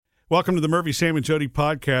Welcome to the Murphy, Sam, and Jody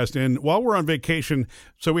podcast. And while we're on vacation,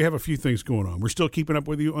 so we have a few things going on. We're still keeping up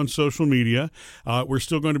with you on social media. We're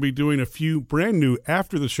still going to be doing a few brand new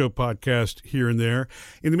after the show podcast here and there.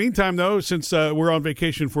 In the meantime, though, since we're on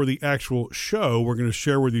vacation for the actual show, we're going to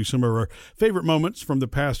share with you some of our favorite moments from the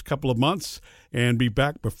past couple of months and be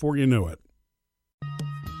back before you know it.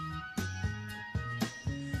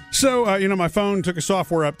 So, my phone took a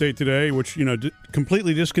software update today, which,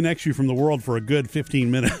 completely disconnects you from the world for a good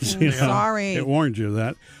 15 minutes. Sorry. It warned you of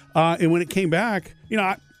that. And when it came back,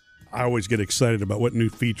 I always get excited about what new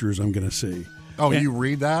features I'm going to see. Oh, you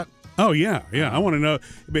read that? Oh, yeah. I want to know.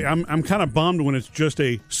 I'm kind of bummed when it's just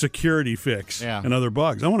a security fix and other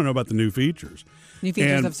bugs. I want to know about the new features. New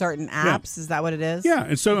features of certain apps, is that what it is? Yeah,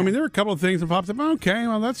 and so, there are a couple of things that popped up. Okay,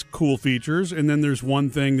 well, that's cool features. And then there's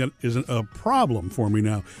one thing that is a problem for me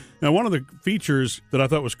now. Now, one of the features that I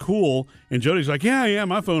thought was cool, and Jody's like, yeah,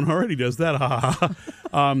 my phone already does that. I have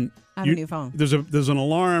a new phone. There's an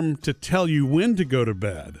alarm to tell you when to go to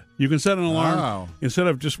bed. You can set an alarm. Oh. Instead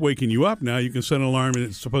of just waking you up now, you can set an alarm, and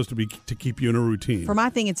it's supposed to be to keep you in a routine. For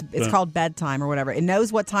my thing, it's called bedtime or whatever. It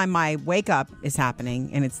knows what time my wake up is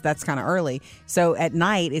happening, and that's kind of early. So at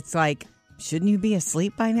night, it's like, shouldn't you be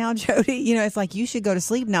asleep by now, Jody? It's like you should go to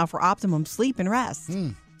sleep now for optimum sleep and rest.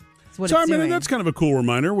 That's what it's doing. That's kind of a cool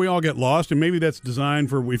reminder. We all get lost, and maybe that's designed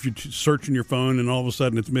for if you're searching your phone and all of a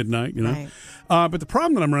sudden it's midnight, Right. But the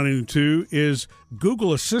problem that I'm running into is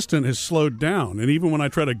Google Assistant has slowed down, and even when I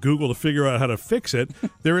try to Google to figure out how to fix it,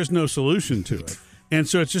 there is no solution to it, and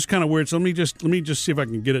so it's just kind of weird. So let me just see if I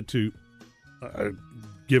can get it to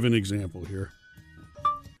give an example here.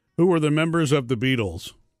 Who are the members of the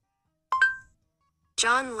Beatles?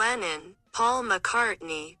 John Lennon, Paul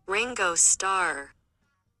McCartney, Ringo Starr.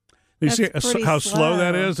 You see That's pretty how slow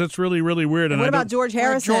that is? That's really, really weird. And what about George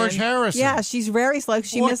Harrison? George Harrison. Yeah, she's very slow.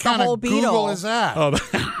 She missed the whole What kind of Google is that? Oh,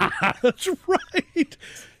 that's right.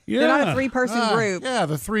 Yeah. They're not a three-person group. Yeah,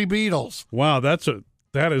 the three Beatles. Wow, that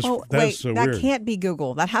is wait, so that weird. Can't be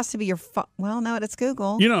Google. That has to be your phone. Well, no, it's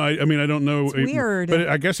Google. I don't know. It's weird. But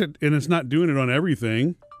I guess it's not doing it on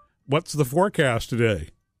everything. What's the forecast today?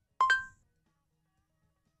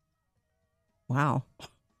 Wow.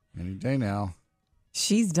 Any day now.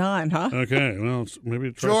 She's done, huh? Okay, well,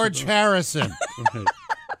 maybe try George Harrison. Okay.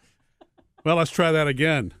 Well, let's try that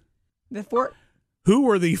again. Who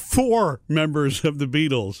were the four members of the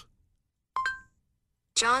Beatles?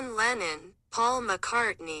 John Lennon, Paul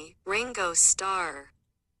McCartney, Ringo Starr.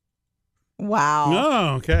 Wow.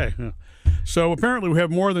 Oh, okay. So apparently we have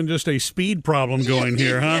more than just a speed problem going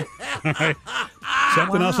here, huh? All right.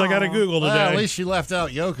 Something else I got to Google today. Well, at least she left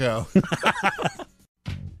out Yoko.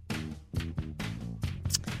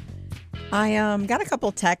 I got a couple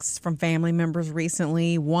texts from family members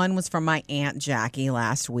recently. One was from my Aunt Jackie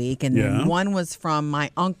last week, and then one was from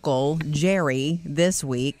my Uncle Jerry this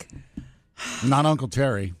week. Not Uncle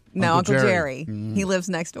Terry. No, Uncle Jerry. Mm-hmm. He lives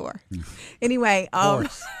next door. Anyway,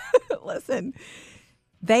 listen.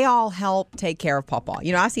 They all help take care of Pawpaw.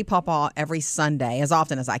 I see Pawpaw every Sunday, as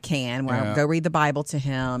often as I can, where I go read the Bible to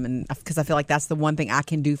him, and because I feel like that's the one thing I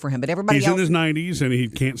can do for him. But everybody He's else... He's in his 90s, and he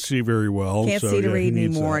can't see very well. Can't see to read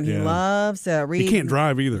anymore, and he loves to read. He can't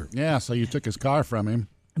drive either. Yeah, so you took his car from him.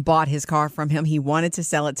 Bought his car from him. He wanted to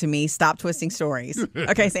sell it to me. Stop twisting stories.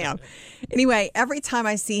 Okay, Sam. Anyway, every time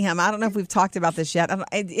I see him, I don't know if we've talked about this yet, and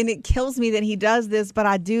it kills me that he does this, but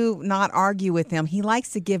I do not argue with him. He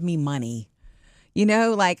likes to give me money.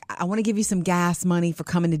 I want to give you some gas money for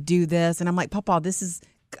coming to do this. And I'm like, Papa,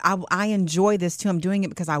 I enjoy this too. I'm doing it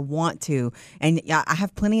because I want to. And I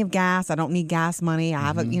have plenty of gas. I don't need gas money. I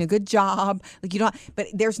have a good job. But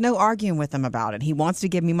there's no arguing with him about it. He wants to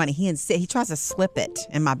give me money. He tries to slip it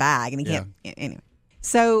in my bag and he can't. Anyway.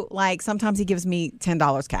 So sometimes he gives me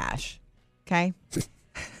 $10 cash. Okay.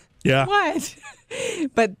 Yeah. What?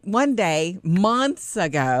 But one day, months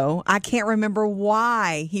ago, I can't remember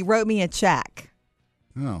why, he wrote me a check.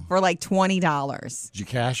 Oh. For $20. Did you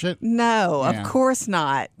cash it? No, of course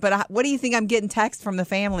not. But what do you think I'm getting text from the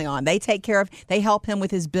family on? They help him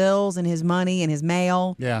with his bills and his money and his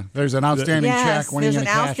mail. Yeah, there's an outstanding check. When there's are you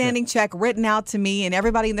an outstanding check written out to me, and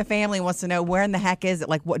everybody in the family wants to know where in the heck is it?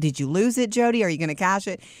 Like, what did you lose it, Jody? Are you going to cash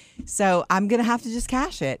it? So I'm going to have to just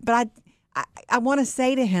cash it. But I want to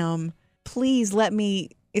say to him, please let me.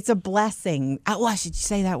 It's a blessing. Why should you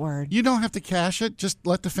say that word? You don't have to cash it. Just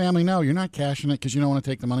let the family know you're not cashing it because you don't want to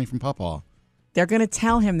take the money from Papa. They're going to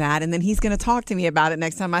tell him that, and then he's going to talk to me about it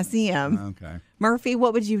next time I see him. Okay. Murphy,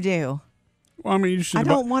 what would you do? Well, I mean, you should. I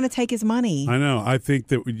don't want to take his money. I know. I think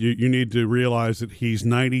that you need to realize that he's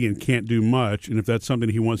 90 and can't do much, and if that's something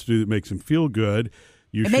he wants to do that makes him feel good,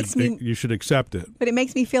 you should accept it. But it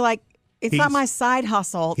makes me feel like It's not my side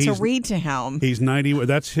hustle to read to him. He's 90.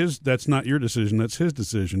 That's not your decision. That's his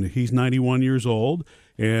decision. He's 91 years old,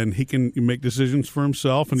 and he can make decisions for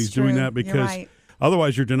himself, and he's doing that because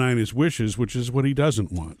otherwise you're denying his wishes, which is what he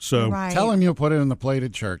doesn't want. So tell him you'll put it in the plate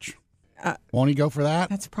at church. Won't he go for that?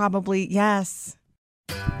 That's probably, yes.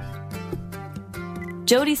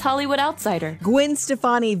 Jody's Hollywood Outsider. Gwen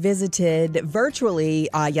Stefani visited virtually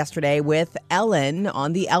yesterday with Ellen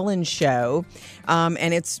on The Ellen Show,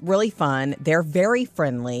 and it's really fun. They're very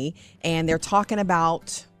friendly, and they're talking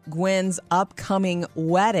about Gwen's upcoming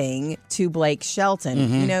wedding to Blake Shelton.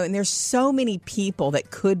 You know, and there's so many people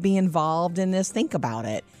that could be involved in this. Think about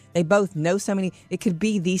it. They both know so many. It could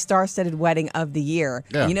be the star-studded wedding of the year.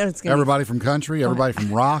 Yeah. You know, it's gonna everybody from country, everybody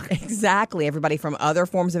from rock. Exactly. Everybody from other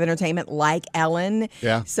forms of entertainment like Ellen.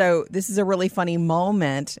 Yeah. So this is a really funny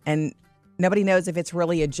moment, and nobody knows if it's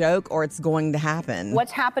really a joke or it's going to happen.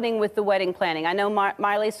 What's happening with the wedding planning? I know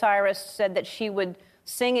Miley Cyrus said that she would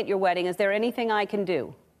sing at your wedding. Is there anything I can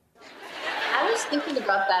do? I was thinking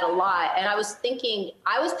about that a lot, and I was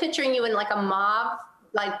picturing you in like a mauve,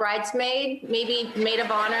 like bridesmaid, maybe maid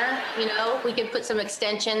of honor, you know? We could put some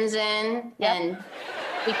extensions in, and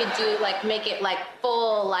we could do make it like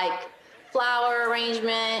full, like flower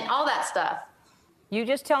arrangement, all that stuff. You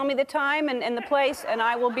just tell me the time and the place, and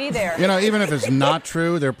I will be there. You know, even if it's not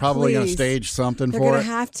true, they're probably going to stage something They're for it. going to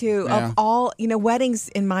have to. Yeah. Of all, weddings,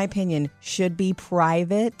 in my opinion, should be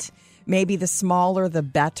private. Maybe the smaller, the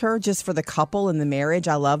better, just for the couple and the marriage.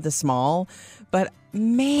 I love the small. But,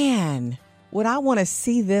 man, would I want to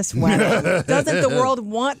see this wedding? Doesn't the world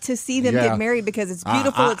want to see them get married because it's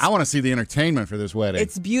beautiful? I want to see the entertainment for this wedding.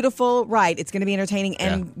 It's beautiful. Right. It's going to be entertaining.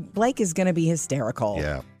 And Blake is going to be hysterical.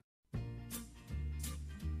 Yeah.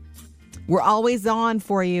 We're always on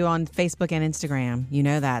for you on Facebook and Instagram. You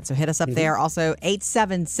know that. So hit us up there. Also,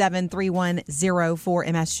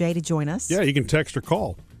 877-3104-MSJ to join us. Yeah, you can text or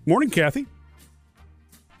call. Morning, Kathy.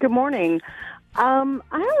 Good morning. I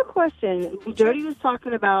have a question. Jody was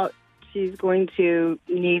talking about she's going to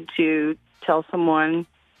need to tell someone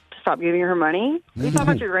to stop giving her money. Are you talking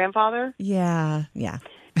about your grandfather? Yeah.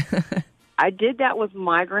 I did that with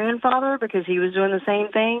my grandfather because he was doing the same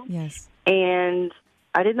thing. Yes. And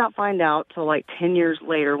I did not find out till like 10 years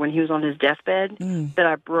later when he was on his deathbed that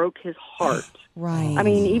I broke his heart. Right. I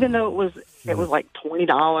mean, even though it was like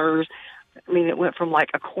 $20. I mean, it went from like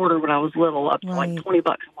a quarter when I was little up to like $20.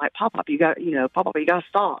 I'm like, Pop-Pop, you got to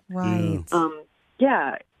stop. Right.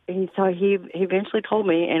 Yeah. And so he eventually told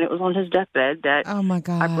me, and it was on his deathbed, that oh my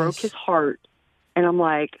gosh, I broke his heart. And I'm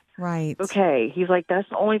like, right. Okay. He's like, that's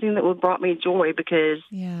the only thing that would brought me joy because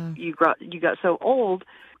you got so old.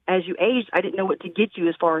 As you aged, I didn't know what to get you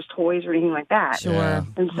as far as toys or anything like that. Sure. Yeah.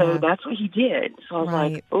 And so that's what he did. So I was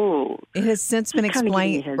like, oh. It has since been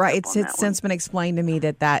explained. Right. It's since been explained to me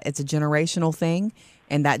that it's a generational thing.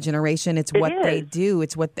 And that generation, it's what they do.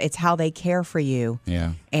 It's how they care for you.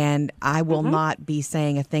 Yeah. And I will not be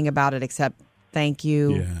saying a thing about it except thank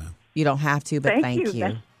you. Yeah. You don't have to, but thank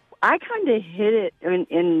you. I kind of hid it,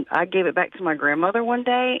 and I gave it back to my grandmother one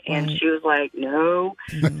day, and she was like, no.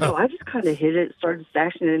 So I just kind of hid it, started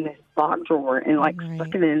stashing it in his sock drawer, and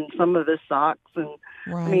stuck it in some of his socks. And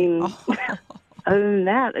I mean, other than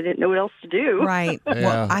that, I didn't know what else to do. Right. Yeah.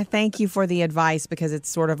 Well, I thank you for the advice because it's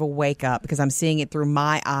sort of a wake up because I'm seeing it through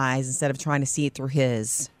my eyes instead of trying to see it through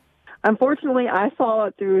his. Unfortunately, I saw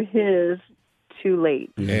it through his too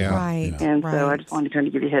late. Yeah. Right. And so I just wanted to kind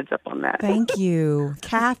of give you a heads up on that. Thank you.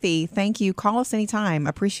 Kathy, thank you. Call us anytime.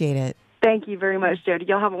 Appreciate it. Thank you very much, Jody.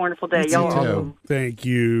 Y'all have a wonderful day. You Y'all too. awesome. Thank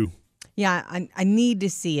you. Yeah, I need to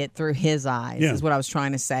see it through his eyes is what I was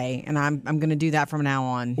trying to say. And I'm going to do that from now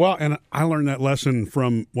on. Well, and I learned that lesson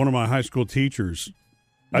from one of my high school teachers.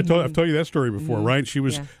 I've told you that story before, right? She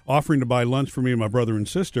was offering to buy lunch for me and my brother and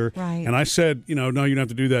sister. Right. And I said, no, you don't have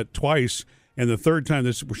to do that twice. And the third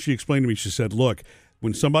time, she explained to me, she said, look,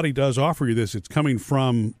 when somebody does offer you this, it's coming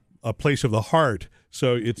from a place of the heart.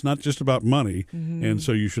 So it's not just about money. And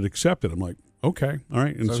so you should accept it. I'm like, okay, all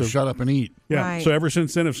right. And So shut up and eat. Yeah. Right. So ever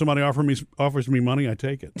since then, if somebody offers me money, I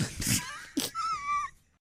take it.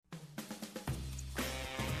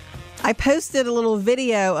 I posted a little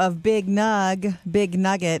video of Big Nugget,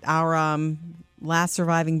 our last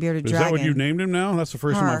surviving bearded Is dragon. that what you named him now? That's the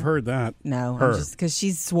first time I've heard that. No, Her. just because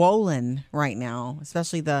she's swollen right now,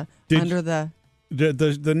 especially the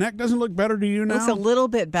neck doesn't look better to you now? Looks a little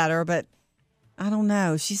bit better, but I don't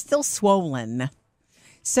know. She's still swollen.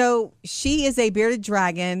 So she is a bearded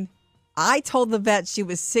dragon. I told the vet she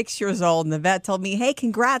was 6 years old, and the vet told me, hey,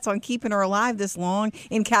 congrats on keeping her alive this long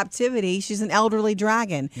in captivity. She's an elderly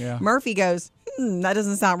dragon. Yeah. Murphy goes, that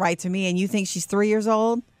doesn't sound right to me. And you think she's 3 years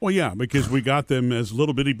old? Well, yeah, because we got them as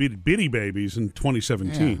little bitty babies in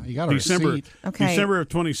 2017. Yeah, you got a receipt. Okay. December of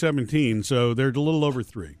 2017, so they're a little over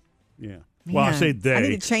 3. Yeah. Well, I Man, say they. I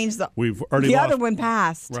need to change We've already the lost. other one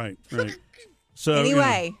passed. Right. So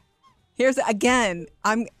Anyway, here's again.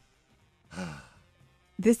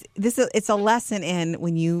 It's a lesson in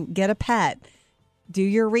when you get a pet. Do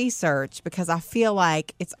your research, because I feel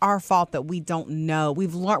like it's our fault that we don't know.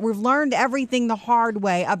 We've learned everything the hard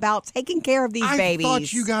way about taking care of these babies. I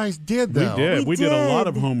thought you guys did, though. We did a lot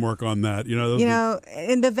of homework on that.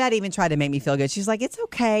 And the vet even tried to make me feel good. She's like, "It's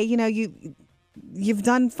okay. You've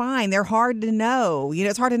done fine. They're hard to know.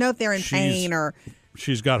 It's hard to know if they're in pain or."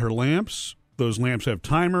 She's got her lamps. Those lamps have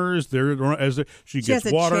timers. She gets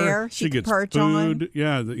has a water. chair she can gets perch food. on.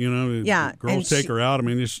 Yeah, Yeah, girls and take her out. I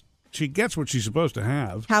mean, she gets what she's supposed to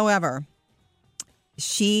have. However,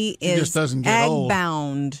 she is just doesn't get old.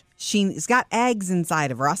 egg-bound. She's got eggs inside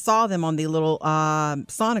of her. I saw them on the little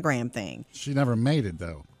sonogram thing. She never made it,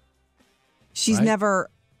 though. She's right? never...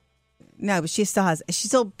 No, but she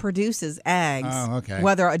still produces eggs. Oh, okay.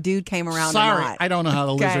 Whether a dude came around Sorry, or not. I don't know how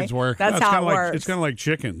the lizards work. That's It's how kinda it works. It's kind of like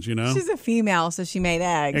chickens, She's a female, so she made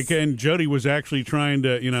eggs. And Jody was actually trying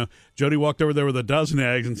to, Jody walked over there with a dozen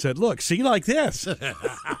eggs and said, "Look, see, like this."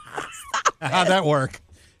 How'd that work?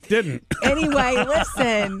 Didn't. Anyway,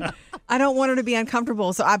 listen, I don't want her to be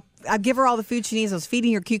uncomfortable, so I give her all the food she needs. I was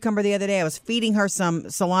feeding her cucumber the other day. I was feeding her some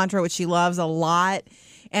cilantro, which she loves a lot.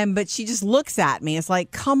 But she just looks at me. It's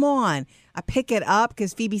like, come on. I pick it up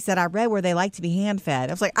because Phoebe said, I read where they like to be hand-fed.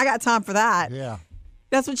 I was like, I got time for that. Yeah.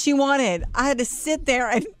 That's what she wanted. I had to sit there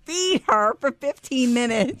and feed her for 15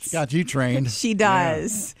 minutes. Got you trained. She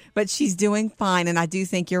does. Yeah. But she's doing fine. And I do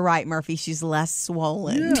think you're right, Murphy. She's less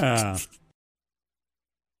swollen. Yeah.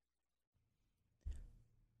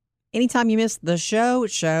 Anytime you miss the show,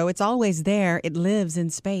 it's always there. It lives in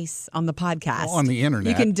space on the podcast. On the internet.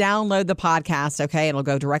 You can download the podcast, okay? It'll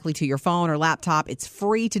go directly to your phone or laptop. It's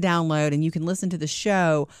free to download, and you can listen to the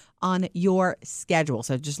show on your schedule.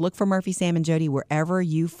 So just look for Murphy, Sam, and Jody wherever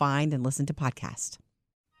you find and listen to podcasts.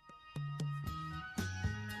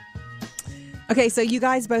 Okay, so you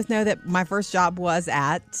guys both know that my first job was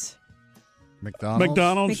at...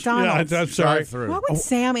 McDonald's. Yeah, I'm sorry. Why would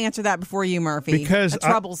Sam answer that before you, Murphy? Because that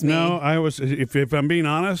troubles me. No, I was. If I'm being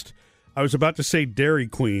honest, I was about to say Dairy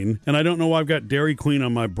Queen, and I don't know why I've got Dairy Queen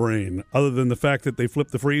on my brain, other than the fact that they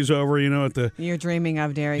flipped the freeze over. At the. You're dreaming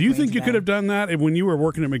of Dairy Do you Queen think you today. could have done that when you were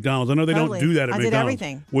working at McDonald's? I know they Totally. don't do that at I McDonald's. did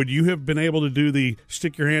everything. Would you have been able to do the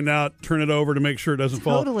stick your hand out, turn it over to make sure it doesn't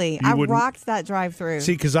fall? Totally. You I wouldn't? rocked that drive-through.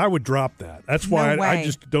 See, because I would drop that. That's why No I way.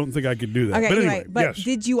 just don't think I could do that. Okay, but anyway, yes.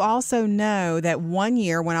 did you also know that one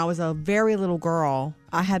year when I was a very little girl,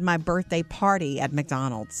 I had my birthday party at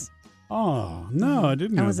McDonald's? Oh, no, I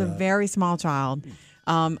didn't know I was that. a very small child.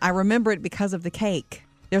 I remember it because of the cake.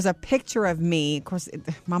 There's a picture of me. Of course,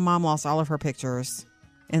 my mom lost all of her pictures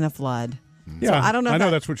in the flood. Yeah, So I don't know. I if know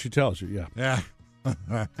that- that's what she tells you, yeah.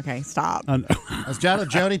 Yeah. Okay, stop. Is that a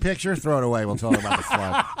Jody picture? Throw it away. We'll tell her about the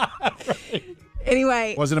flood.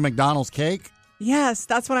 Anyway. Was it a McDonald's cake? Yes,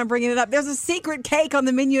 that's when I'm bringing it up. There's a secret cake on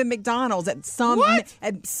the menu at McDonald's at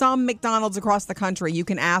some McDonald's across the country. You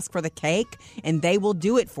can ask for the cake, and they will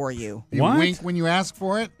do it for you. You What? wink when you ask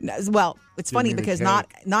for it? Well, it's funny me the because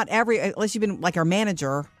cake. not every, unless you've been like our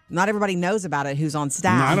manager, not everybody knows about it who's on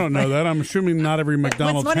staff. I don't know that. I'm assuming not every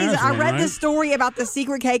McDonald's What's funny has is I one, read right? the story about the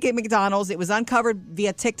secret cake at McDonald's. It was uncovered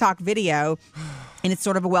via TikTok video. And it's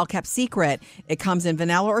sort of a well-kept secret. It comes in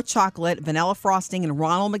vanilla or chocolate, vanilla frosting, and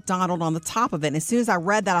Ronald McDonald on the top of it. And as soon as I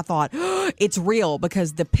read that, I thought, it's real,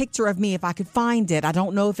 because the picture of me, if I could find it, I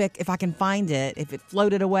don't know if I can find it, if it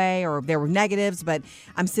floated away or if there were negatives, but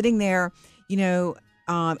I'm sitting there,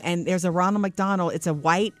 and there's a Ronald McDonald. It's a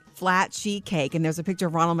white flat sheet cake, and there's a picture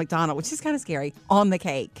of Ronald McDonald, which is kind of scary, on the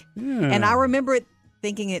cake. Yeah. And I remember it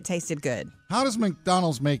thinking it tasted good. How does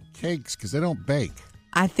McDonald's make cakes? Because they don't bake.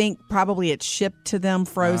 I think probably it's shipped to them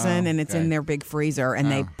frozen and it's in their big freezer.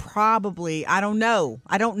 And they probably, I don't know.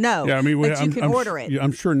 Yeah, I mean, but you can order it.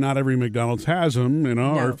 I'm sure not every McDonald's has them,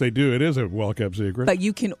 or if they do, it is a well-kept secret. But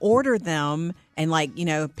you can order them and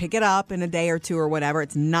pick it up in a day or two or whatever.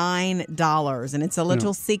 It's $9 and it's a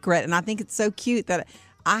little secret. And I think it's so cute that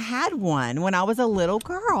I had one when I was a little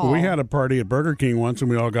girl. We had a party at Burger King once,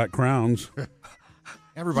 and we all got crowns.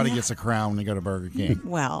 Everybody gets a crown when they go to Burger King.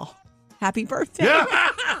 Well, happy birthday.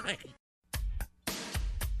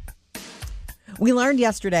 We learned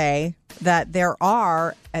yesterday that there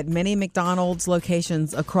are, at many McDonald's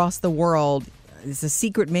locations across the world, it's a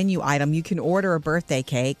secret menu item. You can order a birthday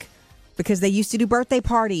cake because they used to do birthday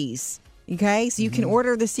parties Okay, so you can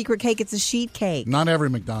order the secret cake. It's a sheet cake. Not every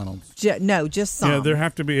McDonald's. No, just some. Yeah, there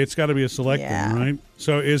have to be. It's got to be a select one, right?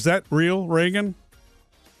 So is that real, Reagan?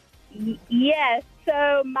 Yes.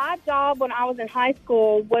 So my job when I was in high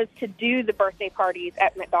school was to do the birthday parties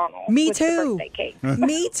at McDonald's. Me with the too. birthday cake.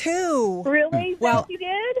 Me too. Really? Well, you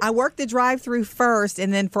did? I worked the drive-through first,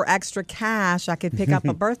 and then for extra cash, I could pick up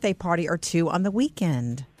a birthday party or two on the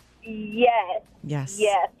weekend. Yes. Yes.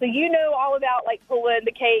 Yes. So you know all about like pulling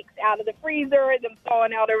the cakes out of the freezer and them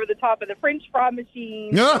thawing out over the top of the French fry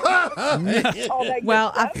machine. all that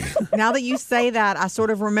Well, good stuff. now that you say that, I sort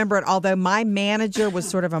of remember it, although my manager was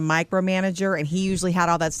sort of a micromanager, and he usually had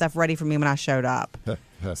all that stuff ready for me when I showed up.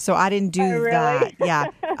 So I didn't do really? that. Yeah.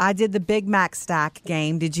 I did the Big Mac stack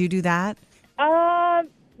game. Did you do that?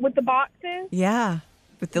 With the boxes? Yeah.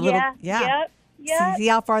 With the little, Yep. See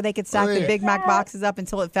how far they could stack the Wait. Big Mac boxes up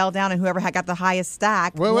until it fell down, and whoever had got the highest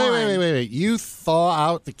stack Wait. won. You thaw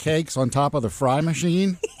out the cakes on top of the fry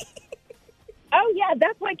machine? Oh, yeah.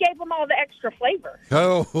 That's what gave them all the extra flavor.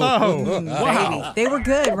 Oh. Baby. They were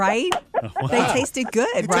good, right? They tasted good,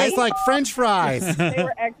 It right? tastes like French fries. They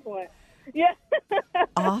were excellent. Yeah.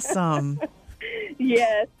 Awesome.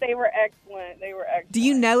 Yes, they were excellent. They were excellent. Do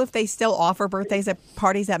you know if they still offer birthdays at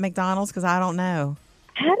parties at McDonald's? Because I don't know.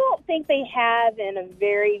 I don't think they have in a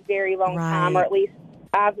very, very long time, or Right. at least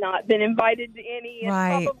I've not been invited to any in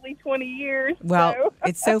Right. probably 20 years. Well, so.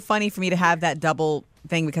 it's so funny for me to have that double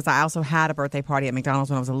thing because I also had a birthday party at McDonald's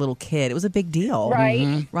when I was a little kid. It was a big deal.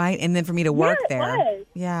 Right. Right? And then for me to work it there. was.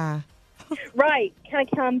 Yeah. Right, kind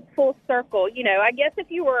of comes full circle. You know, I guess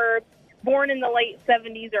if you were born in the late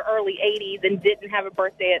 70s or early 80s and didn't have a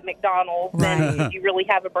birthday at McDonald's, then Right. did you really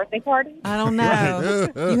have a birthday party? I don't know.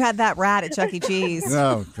 You had that rat at Chuck E. Cheese.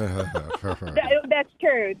 No. That's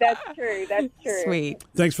true. That's true. That's true. Sweet.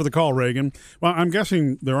 Thanks for the call, Reagan. Well, I'm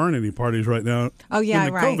guessing there aren't any parties right now. Oh, yeah, in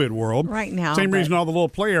the right. COVID world. Right now, Same but- reason all the little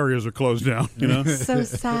play areas are closed down. You know. So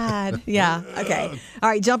sad. Yeah. Okay. All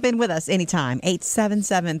right. Jump in with us anytime.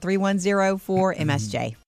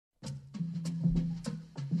 877-310-4MSJ.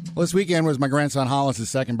 Well, this weekend was my grandson Hollis'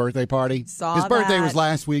 second birthday party. Saw His birthday that. was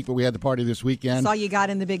last week, but we had the party this weekend. Saw you got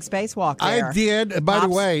in the big spacewalk there. I did. By the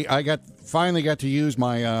Pops. way, I finally got to use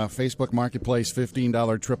my Facebook Marketplace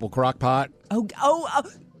 $15 triple crock pot.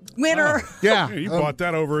 Winner. Yeah. You bought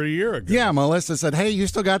that over a year ago. Yeah, Melissa said, "Hey, you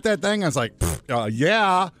still got that thing?" I was like,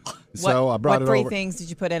 "Yeah." So I brought what it three over. things did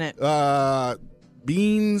you put in it?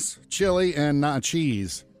 Beans, chili, and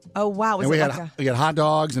cheese. Oh, wow. Was And it we like had a hot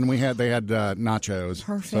dogs, and they had nachos.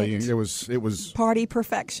 Perfect. So it was. party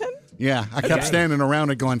perfection? Yeah, I kept standing around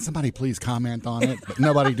it going, "Somebody please comment on it," but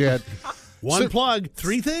nobody did. One plug,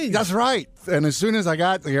 three things. That's right. And as soon as I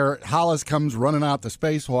got there, Hollis comes running out the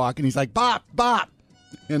spacewalk, and he's like, "Bop, bop."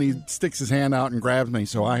 And he sticks his hand out and grabs me,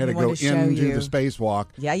 so I had to go Wanted to show into you. the spacewalk.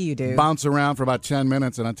 Yeah, you do. Bounce around for about 10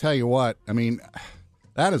 minutes, and I tell you what, I mean,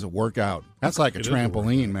 that is a workout. That's like a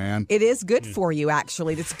trampoline, man. It is good for you,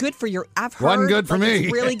 actually. It's good for your. I've heard. Wasn't good for like, me.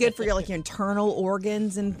 It's really good for your your internal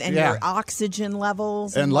organs and Yeah. your oxygen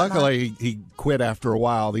levels. And whatnot. luckily, he quit after a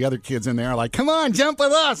while. The other kids in there are like, "Come on, jump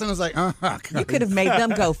with us." And I was like, you could have made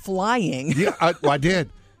them go flying. Yeah, I did.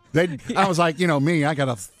 I was like, me, I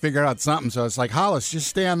got to figure out something. So it's like, Hollis, just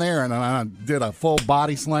stand there. And I did a full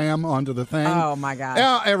body slam onto the thing. Oh, my gosh.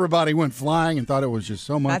 Yeah, everybody went flying and thought it was just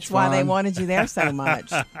so much That's fun. why they wanted you there so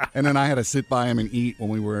much. And then I had to sit by him and eat when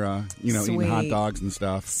we were, eating hot Sweet. dogs and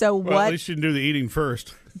stuff. So Well, at what least you can do the eating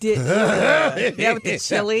first. did? Yeah, with the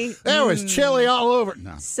chili. There was chili all over.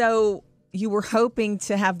 No. So you were hoping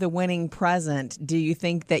to have the winning present. Do you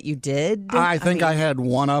think that you did? I think mean, I had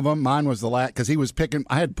one of them. Mine was the last because he was picking.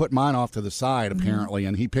 I had put mine off to the side apparently,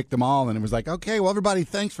 and he picked them all. And it was like, okay, well, everybody,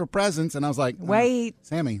 thanks for presents. And I was like, Wait.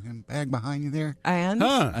 Sammy, bag behind you there. And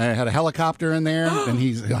Huh. I had a helicopter in there, and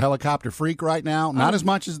he's a helicopter freak right now. Not as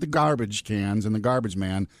much as the garbage cans and the garbage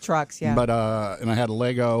man. trucks, yeah. But and I had a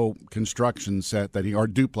Lego construction set or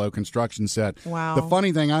Duplo construction set. Wow. The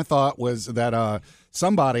funny thing I thought was that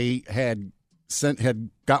somebody had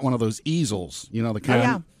got one of those easels, the kind,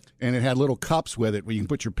 yeah. and it had little cups with it where you can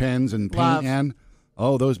put your pens and paint Love. in.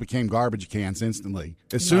 Oh, those became garbage cans instantly.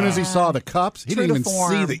 As soon as he saw the cups, he True didn't to even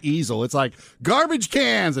form. see the easel. It's like garbage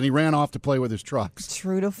cans, and he ran off to play with his trucks.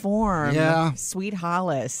 True to form. Yeah. Sweet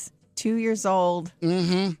Hollis, 2 years old.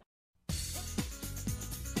 Mm-hmm.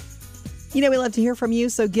 We love to hear from you,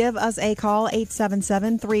 so give us a call,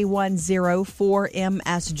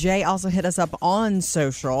 877-310-4MSJ. Also hit us up on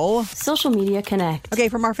social. Social Media Connect. Okay,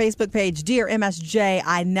 from our Facebook page, Dear MSJ,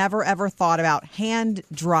 I never ever thought about hand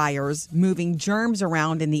dryers moving germs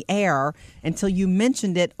around in the air until you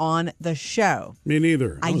mentioned it on the show. Me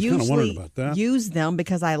neither. I was kind of wondering usually about that. use them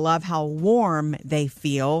because I love how warm they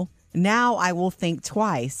feel. Now I will think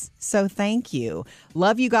twice. So thank you.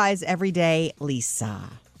 Love you guys every day, Lisa.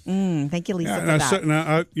 Thank you, Lisa, for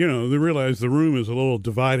that. They realize the room is a little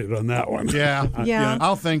divided on that one. Yeah. Yeah.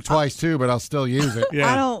 I'll think twice, too, but I'll still use it.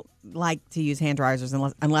 Yeah. I don't like to use hand dryers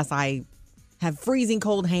unless I have freezing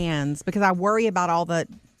cold hands because I worry about all the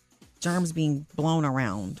germs being blown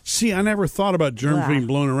around. See, I never thought about germs Blah. being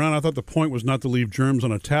blown around. I thought the point was not to leave germs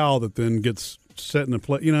on a towel that then gets set in a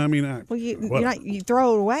place. You know, I mean, Well, you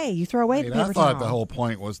throw it away. You throw away the paper I thought towel. the whole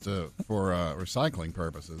point was for recycling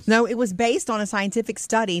purposes. No, it was based on a scientific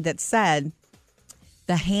study that said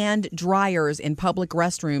the hand dryers in public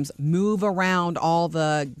restrooms move around all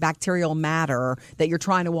the bacterial matter that you're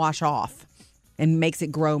trying to wash off and makes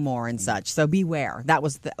it grow more and such. So beware. It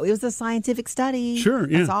was a scientific study. Sure,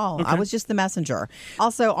 yeah. That's all. Okay. I was just the messenger.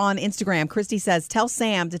 Also on Instagram, Christy says, tell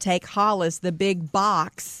Sam to take Hollis the big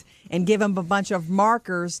box and give him a bunch of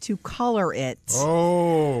markers to color it.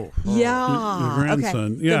 Oh. Yeah. Your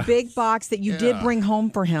grandson. Okay. Yeah. The big box that you did bring home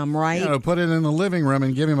for him, right? Put it in the living room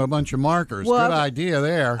and give him a bunch of markers. Well, Good idea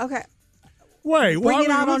there. Okay. Wait, Bring it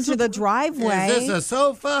out onto the driveway. Is this a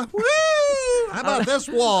sofa? Woo! How about this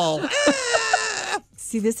wall?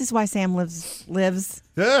 See, this is why Sam lives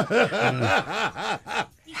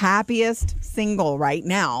happiest single right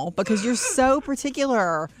now, because you're so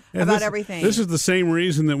particular about everything. This is the same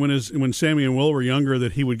reason that when Sammy and Will were younger,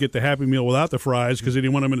 that he would get the Happy Meal without the fries because he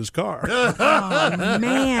didn't want them in his car. Oh,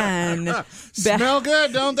 man. Smell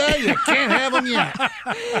good, don't they? You can't have them yet.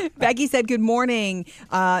 Becky said, good morning.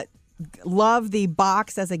 Love the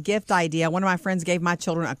box as a gift idea. One of my friends gave my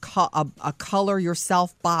children a color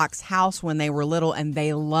yourself box house when they were little, and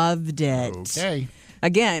they loved it. Okay.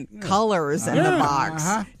 Again, colors in the box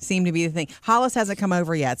seem to be the thing. Hollis hasn't come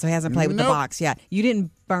over yet, so he hasn't played with the box yet. You didn't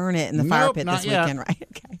burn it in the fire pit this weekend, right?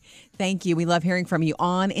 Okay. Thank you. We love hearing from you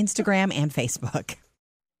on Instagram and Facebook.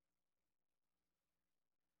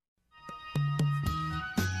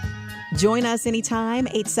 Join us anytime,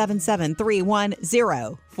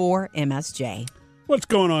 877-310-4MSJ. What's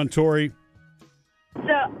going on, Tori? So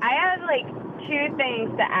I have like two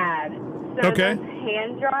things to add. So Okay. those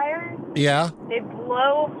hand dryers, Yeah. they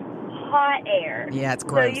blow hot air. Yeah, it's So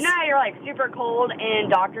gross. you know how you're like super cold in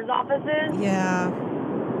doctor's offices? Yeah.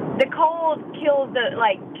 The cold kills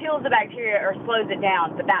the bacteria or slows it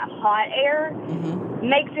down, but that hot air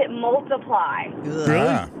makes it multiply. Ugh.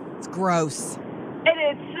 Really? It's gross. It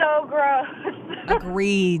is so gross.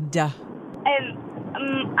 Agreed. And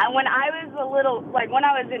when I was when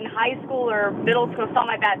I was in high school or middle school, something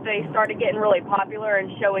like that, they started getting really popular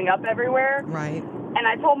and showing up everywhere. Right. And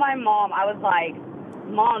I told my mom, I was like,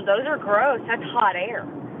 Mom, those are gross. That's hot air.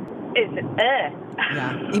 It's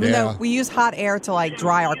Yeah. Even though we use hot air to like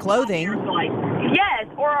dry our clothing. Yes,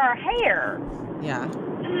 or our hair, Yeah.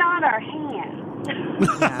 not our hands.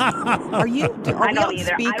 Yeah. Are we don't on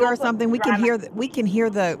either. I speaker or will something? We can hear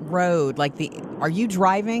the road. Are you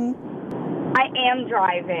driving? I am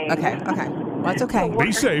driving. Okay. Well, that's okay.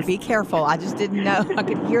 Be safe. Be careful. I just didn't know. I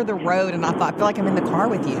could hear the road, and I feel like I'm in the car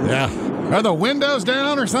with you. Yeah. Are the windows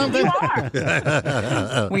down or something? You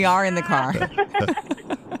are. We are in the car.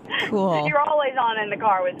 Cool. You're always on in the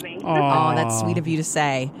car with me. Oh, that's sweet of you to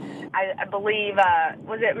say. I believe,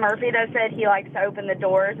 was it Murphy that said he likes to open the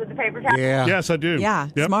doors with the paper towel? Yeah. Yes, I do. Yeah,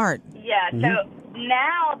 Yep. smart. Yeah, so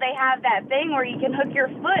now they have that thing where you can hook your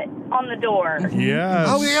foot on the door. Yes.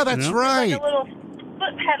 Oh, yeah, that's Yep. right. Like a little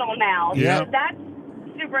foot pedal now. Yeah. So that's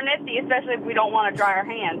super nifty, especially if we don't want to dry our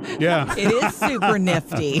hands. Yeah. It is super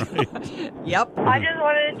nifty. Yep. I just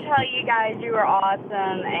wanted to tell you guys you are awesome,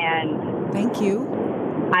 and Thank you.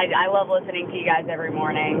 I love listening to you guys every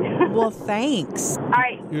morning. Well, thanks. All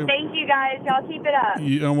right, thank you guys. Y'all keep it up.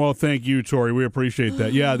 Well, thank you, Tori. We appreciate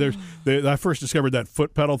that. Yeah, I first discovered that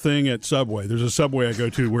foot pedal thing at Subway. There's a Subway I go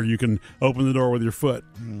to where you can open the door with your foot.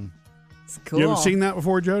 It's cool. You haven't seen that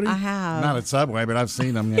before, Jody? I have. Not at Subway, but I've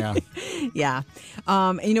seen them, yeah. Yeah.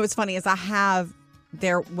 And you know what's funny is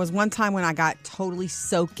there was one time when I got totally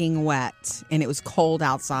soaking wet and it was cold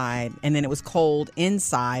outside and then it was cold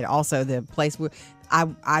inside. Also, the place where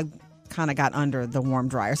I kind of got under the warm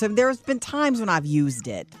dryer. So there's been times when I've used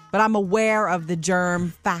it, but I'm aware of the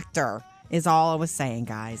germ factor is all I was saying,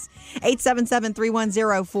 guys.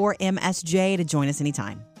 877-310-4MSJ to join us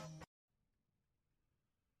anytime.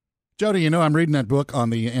 Jody, I'm reading that book on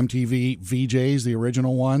the MTV VJs, the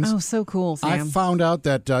original ones. Oh, so cool, Sam. I found out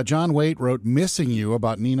that John Waite wrote Missing You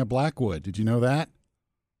about Nina Blackwood. Did you know that?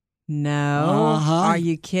 No. Are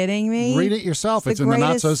you kidding me? Read it yourself. It's in the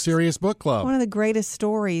Not So Serious Book Club. One of the greatest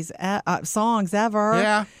songs ever.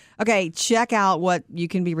 Yeah. Okay, check out what you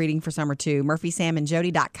can be reading for summer too.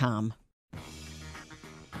 MurphySamandJody.com.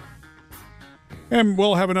 And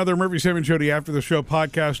we'll have another Murphy, Sam, and Jody After the Show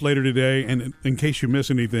podcast later today. And in case you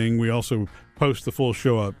miss anything, we also post the full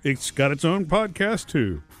show up. It's got its own podcast,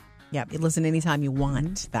 too. Yep, you listen anytime you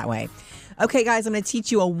want that way. Okay, guys, I'm going to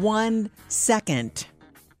teach you a 1-second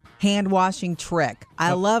hand washing trick.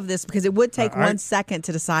 I love this because it would take 1 second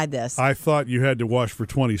to decide this. I thought you had to wash for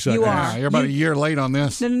 20 seconds. You are. Yeah, you're about a year late on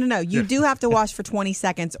this. No. You do have to wash for 20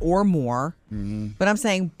 seconds or more. But I'm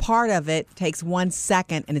saying part of it takes 1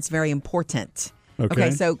 second, and it's very important.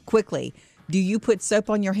 Okay, so quickly, do you put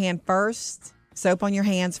soap on your hand first? Soap on your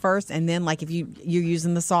hands first, and then like if you're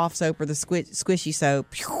using the soft soap or the squishy soap,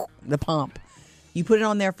 the pump, you put it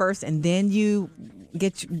on there first, and then you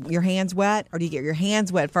get your hands wet, or do you get your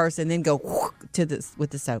hands wet first and then go to this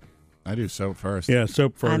with the soap? I do soap first. Yeah,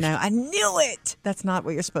 soap first. I know. I knew it. That's not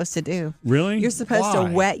what you're supposed to do. Really? You're supposed to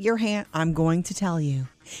wet your hand. I'm going to tell you.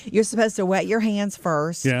 You're supposed to wet your hands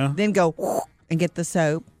first. Yeah. Then go and get the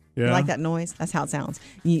soap. Yeah. You like that noise? That's how it sounds.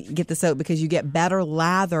 You get the soap because you get better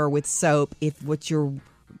lather with soap if what you're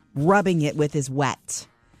rubbing it with is wet.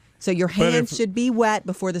 So your hands should be wet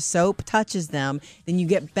before the soap touches them. Then you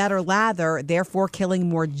get better lather, therefore killing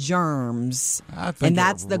more germs. I think and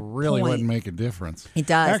that's it really point. wouldn't make a difference. It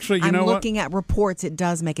does. Actually, I'm looking at reports. It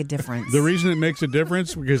does make a difference. The reason it makes a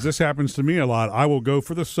difference, because this happens to me a lot, I will go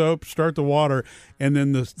for the soap, start the water, and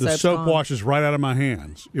then the soap washes right out of my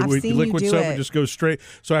hands. I've seen you liquid do soap, it. it just goes straight.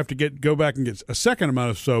 So I have to go back and get a second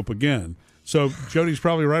amount of soap again. So Jody's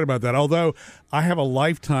probably right about that. Although I have a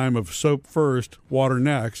lifetime of soap first, water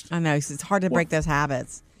next. I know. It's hard to break those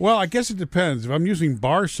habits. Well, I guess it depends. If I'm using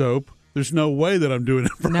bar soap, there's no way that I'm doing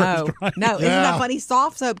it first. No. Right? Isn't that funny?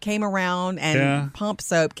 Soft soap came around and pump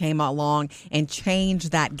soap came along and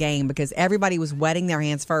changed that game because everybody was wetting their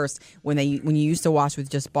hands first when you used to wash with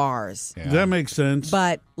just bars. Yeah. That makes sense.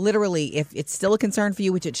 But literally, if it's still a concern for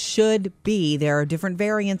you, which it should be, there are different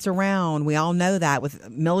variants around. We all know that. With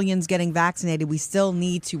millions getting vaccinated, we still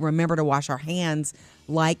need to remember to wash our hands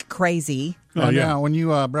like crazy. Now, when you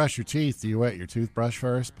brush your teeth, do you wet your toothbrush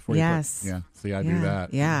first before you put? Yeah. See, I do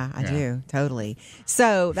that. Yeah, I do. Totally.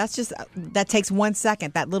 So that takes 1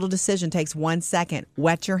 second. That little decision takes 1 second.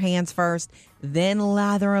 Wet your hands first, then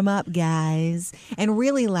lather them up, guys. And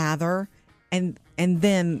really lather and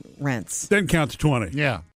then rinse. Then count to 20.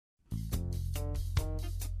 Yeah.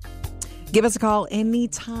 Give us a call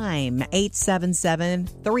anytime,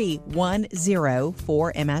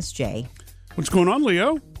 877-310-4MSJ. What's going on,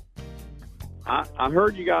 Leo? I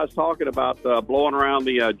heard you guys talking about blowing around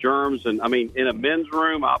the germs, and I mean, in a men's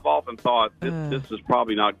room, I've often thought this is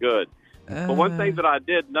probably not good. But one thing that I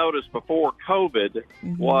did notice before COVID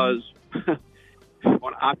was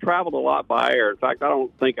when I traveled a lot by air. In fact, I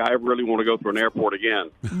don't think I ever really want to go through an airport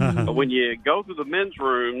again. But when you go through the men's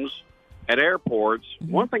rooms at airports,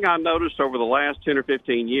 one thing I noticed over the last 10 or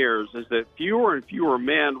 15 years is that fewer and fewer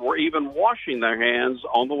men were even washing their hands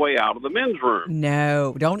on the way out of the men's room.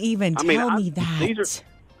 No, don't even tell me that.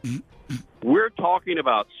 We're talking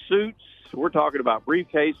about suits. We're talking about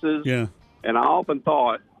briefcases. Yeah. And I often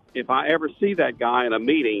thought, if I ever see that guy in a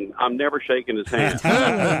meeting, I'm never shaking his hand.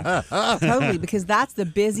 Totally, because that's the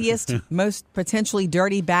busiest, most potentially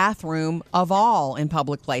dirty bathroom of all in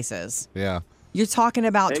public places. Yeah. You're talking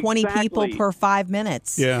about 20 people per 5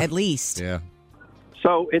 minutes, at least. Yeah.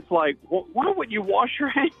 So it's like, why would you wash your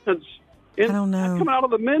hands? I don't know. Coming out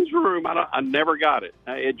of the men's room, I never got it.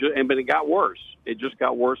 But it got worse. It just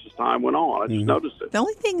got worse as time went on. I just noticed it. The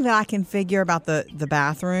only thing that I can figure about the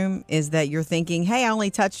bathroom is that you're thinking, hey, I only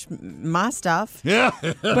touched my stuff. Yeah.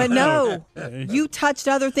 But no, you touched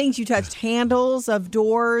other things. You touched handles of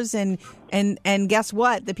doors and guess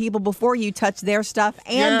what? The people before you touched their stuff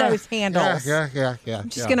and those handles. Yeah. I'm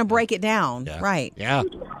just going to break it down. Yeah. Right. Yeah.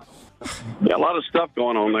 Yeah, a lot of stuff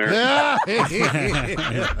going on there. Yeah.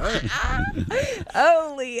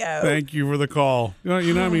 Oh, Leo. Thank you for the call. I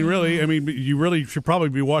mean, really, you really should probably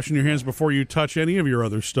be washing your hands before you touch any of your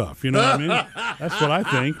other stuff. You know what I mean? That's what I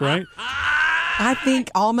think, right? I think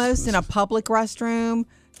almost in a public restroom,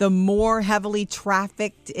 the more heavily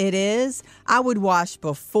trafficked it is, I would wash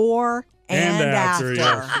before and after.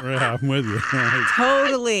 Yes. Yeah, I'm with you. Right.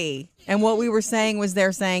 Totally. And what we were saying was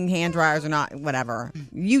they're saying hand dryers are not, whatever.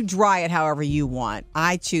 You dry it however you want.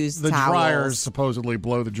 I choose The towels. dryers supposedly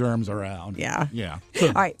blow the germs around. Yeah. Yeah.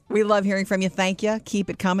 All right. We love hearing from you. Thank you. Keep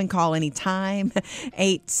it coming. Call anytime.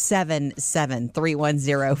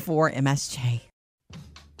 877-310-4MSJ.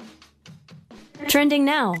 Trending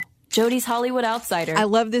now. Jody's Hollywood Outsider. I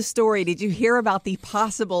love this story. Did you hear about the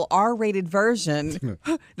possible R-rated version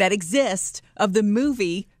that exists of the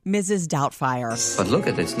movie Mrs. Doubtfire? But look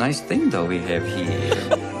at this nice thing, though, we have here.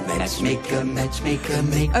 Matchmaker, matchmaker,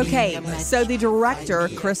 make Okay, so the director,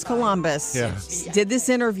 Chris Columbus, did this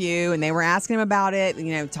interview, and they were asking him about it,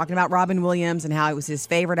 talking about Robin Williams and how it was his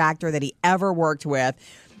favorite actor that he ever worked with.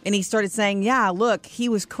 And he started saying, yeah, look, he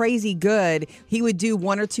was crazy good. He would do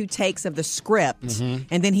 1 or 2 takes of the script,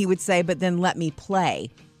 and then he would say, but then let me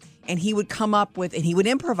play. And he would come up with, and he would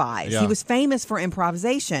improvise. Yeah. He was famous for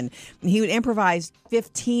improvisation. And he would improvise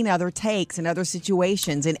 15 other takes and other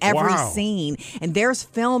situations in every scene. And there's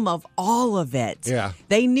film of all of it. Yeah.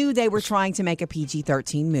 They knew they were trying to make a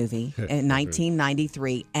PG-13 movie in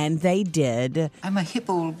 1993, and they did. I'm a hip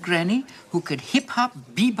old granny who could hip-hop,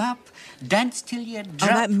 bebop, dance till you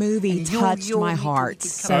drop. Oh, that movie and touched yo-yo my me heart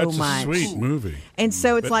till so That's much. a sweet movie. And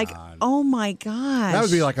so it's like, oh my gosh. That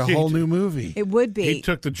would be like a whole new movie. It would be. He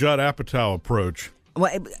took the Judd Apatow approach.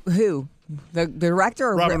 Who? The director?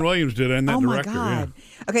 Or Robin Williams did, and that director. Oh, my God.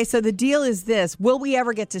 Okay, so the deal is this. Will we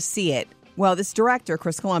ever get to see it? Well, this director,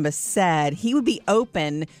 Chris Columbus, said he would be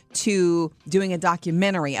open to doing a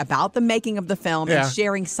documentary about the making of the film and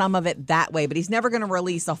sharing some of it that way, but he's never going to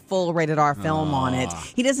release a full rated R film on it.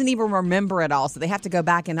 He doesn't even remember it all, so they have to go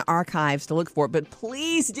back in the archives to look for it, but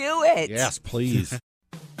please do it. Yes, please.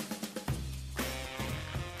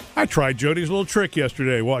 I tried Jody's little trick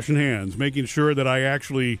yesterday, washing hands, making sure that I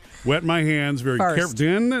actually wet my hands very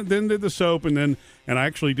carefully. Then did the soap, and I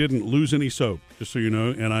actually didn't lose any soap, just so you know.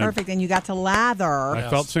 And Perfect, and you got to lather. I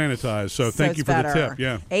felt sanitized, so thank you for the tip.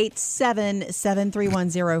 Yeah.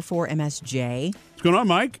 877-310-4MSJ. What's going on,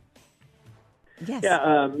 Mike? Yes.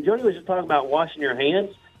 Yeah, Jody was just talking about washing your hands.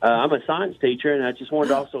 I'm a science teacher, and I just wanted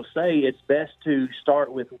to also say it's best to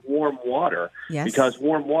start with warm water because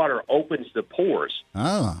warm water opens the pores.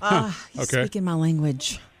 Oh. You're speaking my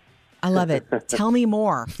language. I love it. Tell me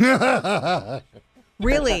more.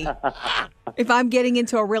 Really? If I'm getting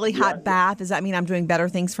into a really hot bath, does that mean I'm doing better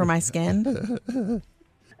things for my skin?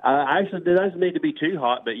 Actually, it doesn't need to be too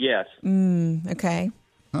hot, but yes. Okay.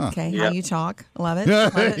 Huh. Okay, Yep. how you talk. I love it.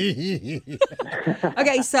 Love it.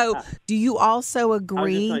 Okay, so do you also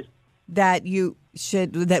agree that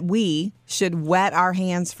we should wet our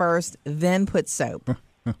hands first, then put soap?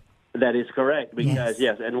 That is correct because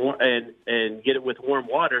and get it with warm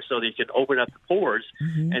water so that you can open up the pores,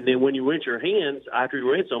 and then when you rinse your hands after you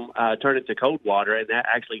rinse them, turn it to cold water, and that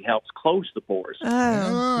actually helps close the pores.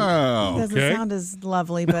 Oh, doesn't sound as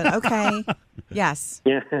lovely, but okay. Yes.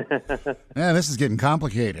 Yeah, this is getting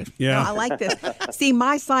complicated. No, I like this. See,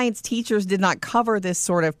 my science teachers did not cover this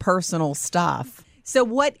sort of personal stuff. So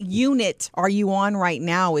what unit are you on right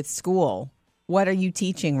now with school? What are you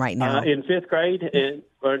teaching right now? In fifth grade,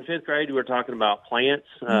 we're talking about plants,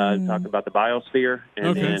 talking about the biosphere,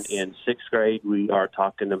 and then in sixth grade, we are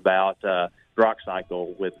talking about rock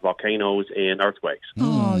cycle with volcanoes and earthquakes.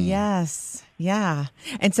 Oh, yes. Yeah.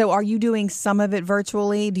 And so are you doing some of it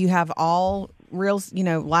virtually? Do you have all real,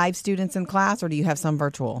 live students in class, or do you have some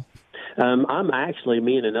virtual? I'm actually,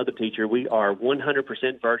 me and another teacher, we are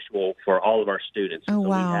 100% virtual for all of our students. Oh,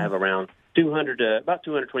 wow. We have around about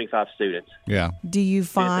 225 students. Yeah. Do you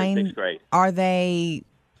find, sixth grade. Are they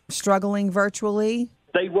struggling virtually?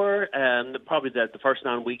 They were, probably the first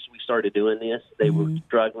 9 weeks we started doing this, they were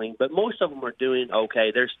struggling, but most of them are doing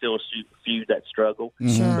okay. There's still a few that struggle,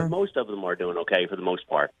 Sure. but most of them are doing okay for the most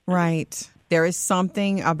part. Right. There is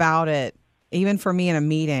something about it, even for me in a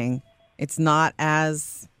meeting, it's not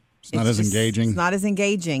as... It's not as engaging. It's not as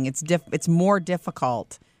engaging. It's more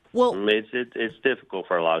difficult. Well, it's difficult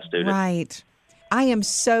for a lot of students. Right. I am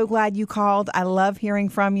so glad you called. I love hearing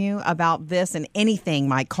from you about this and anything,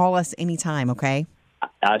 Mike. Call us anytime, okay?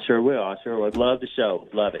 I sure will. I sure would. Love the show.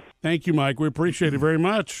 Love it. Thank you, Mike. We appreciate it very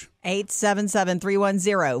much.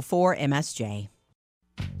 877-310-4MSJ.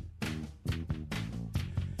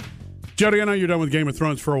 Jody, I know you're done with Game of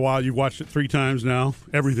Thrones for a while. You've watched it 3 times now.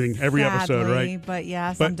 Every episode, right? But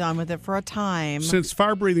yes, I'm done with it for a time. Since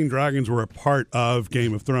fire-breathing dragons were a part of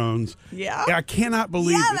Game of Thrones, I cannot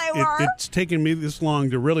believe it's taken me this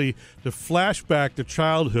long to flash back to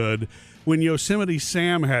childhood when Yosemite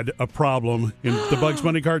Sam had a problem in the Bugs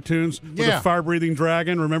Bunny cartoons with a fire-breathing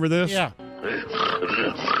dragon. Remember this? Yeah.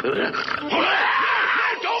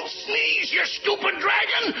 Don't sneeze, you stupid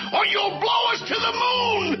dragon, or you'll blow us to the moon!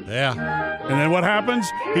 Yeah. And then what happens?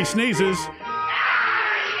 He sneezes.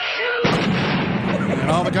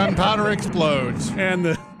 And all the gunpowder explodes. And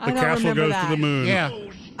the castle goes to the moon. Yeah.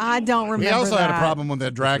 I don't remember He also that. had a problem with the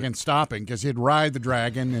dragon stopping because he'd ride the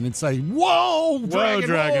dragon and it'd say, whoa, dragon,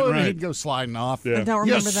 dragon, and right. he'd go sliding off. Yeah. I don't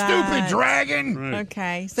remember you that. stupid dragon. Right.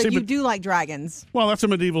 Okay. So See, you but- do like dragons. Well, that's a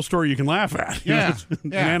medieval story you can laugh at. Yeah.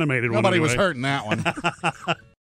 An animated one. Nobody was anyway. hurting that one.